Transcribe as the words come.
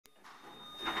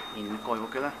in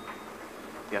Koivukylä,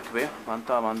 Björkby,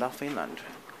 Vantaa, Vanda, Finland.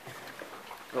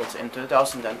 Built in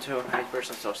 2002, 8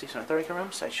 persons of 630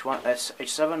 rooms,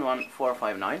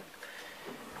 H71459.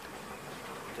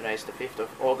 Today is the 5th of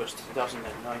August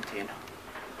 2019.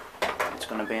 It's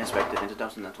gonna be inspected in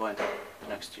 2020,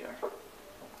 next year.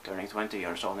 Turning 20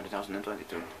 years old in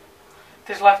 2022.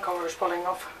 This light cover is falling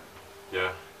off.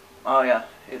 Yeah. Oh yeah,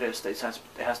 it is. It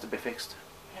has to be fixed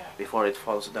before it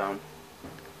falls down.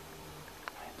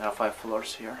 There are 5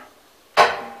 floors here.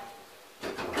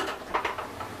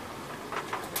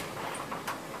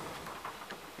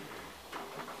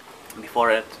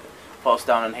 Before it falls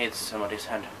down and hits somebody's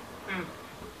head.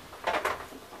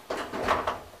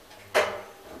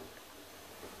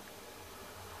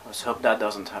 Let's hope that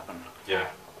doesn't happen. Yeah.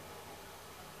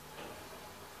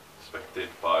 Inspected,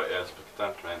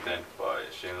 maintained by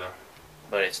Schindler.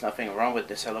 But it's nothing wrong with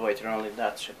this elevator, only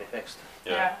that should be fixed.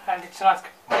 Yeah, and it's not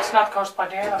caused by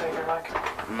the elevator, like.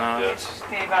 No. Yeah. It's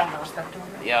the vandals that do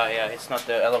it. Yeah, it's not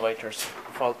the elevator's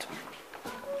fault.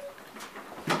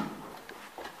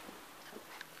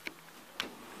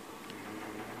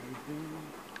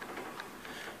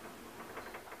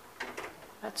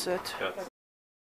 That's it. That's